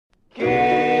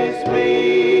Kiss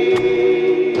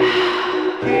me,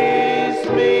 kiss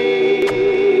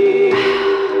me,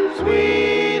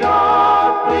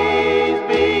 sweetheart, please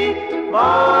be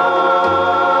mine.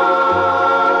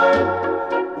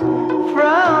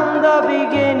 From the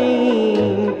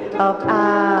beginning of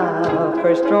our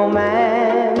first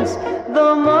romance,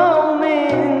 the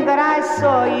moment that I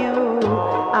saw you,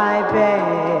 I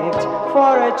begged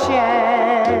for a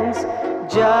chance.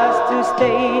 Just to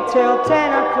stay till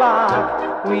 10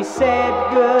 o'clock, we said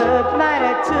good night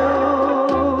at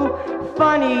 2.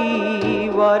 Funny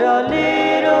what a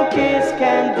little kiss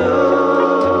can do.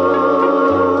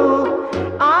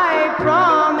 I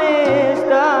promised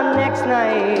the next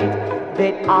night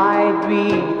that I'd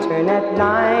return at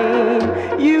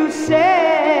 9. You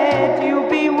said you'd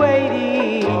be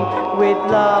waiting with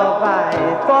love I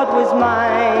thought was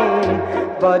mine.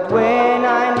 But when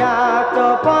I knocked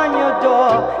upon your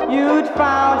door, you'd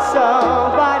found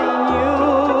somebody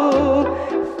new.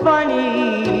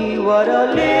 Funny what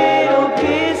a little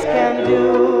kiss can do.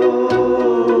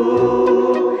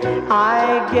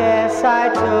 I guess I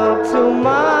took too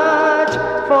much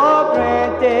for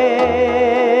granted.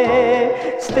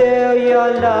 Still your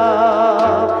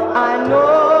love I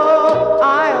know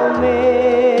I'll miss.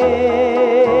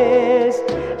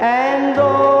 And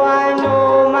though I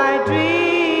know my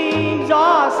dreams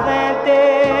are slanted,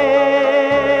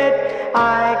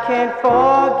 I can't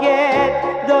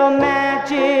forget the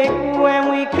magic when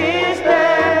we kissed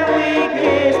and we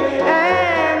kissed.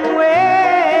 And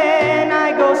when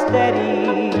I go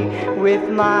steady with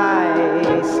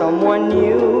my someone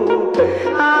new,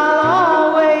 I'll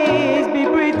always be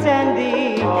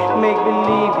pretending, make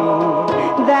believing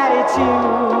that it's you.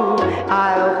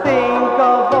 I'll think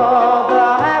of all the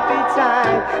happy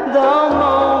times, the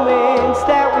moments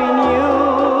that we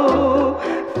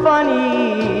knew.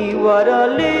 Funny what a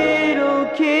little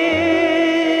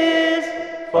kiss.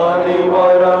 Funny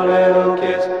what a little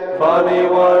kiss. Funny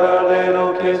what a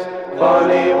little kiss.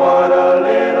 Funny what a